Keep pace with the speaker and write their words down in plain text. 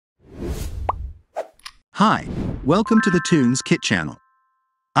Hi, welcome to the TunesKit channel.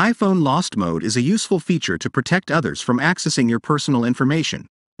 iPhone Lost Mode is a useful feature to protect others from accessing your personal information,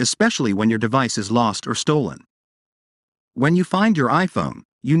 especially when your device is lost or stolen. When you find your iPhone,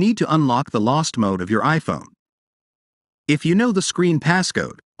 you need to unlock the lost mode of your iPhone. If you know the screen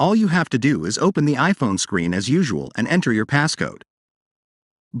passcode, all you have to do is open the iPhone screen as usual and enter your passcode.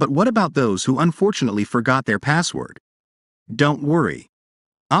 But what about those who unfortunately forgot their password? Don't worry.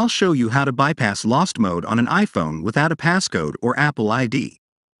 I'll show you how to bypass lost mode on an iPhone without a passcode or Apple ID.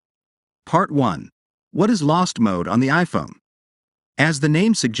 Part 1. What is lost mode on the iPhone? As the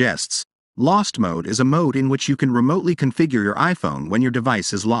name suggests, lost mode is a mode in which you can remotely configure your iPhone when your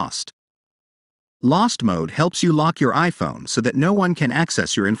device is lost. Lost mode helps you lock your iPhone so that no one can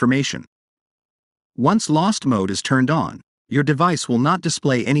access your information. Once lost mode is turned on, your device will not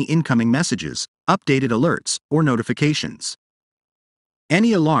display any incoming messages, updated alerts, or notifications.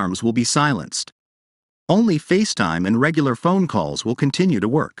 Any alarms will be silenced. Only FaceTime and regular phone calls will continue to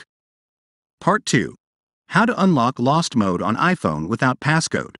work. Part 2. How to unlock lost mode on iPhone without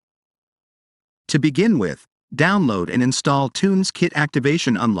passcode. To begin with, download and install TunesKit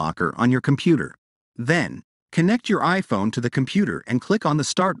Activation Unlocker on your computer. Then, connect your iPhone to the computer and click on the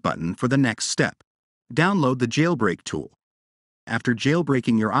Start button for the next step. Download the jailbreak tool. After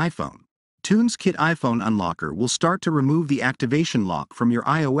jailbreaking your iPhone, TunesKit iPhone Unlocker will start to remove the activation lock from your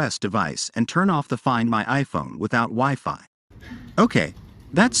iOS device and turn off the Find My iPhone without Wi-Fi. Okay,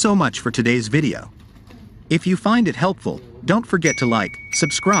 that's so much for today's video. If you find it helpful, don't forget to like,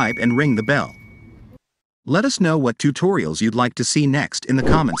 subscribe and ring the bell. Let us know what tutorials you'd like to see next in the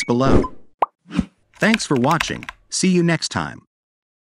comments below. Thanks for watching. See you next time.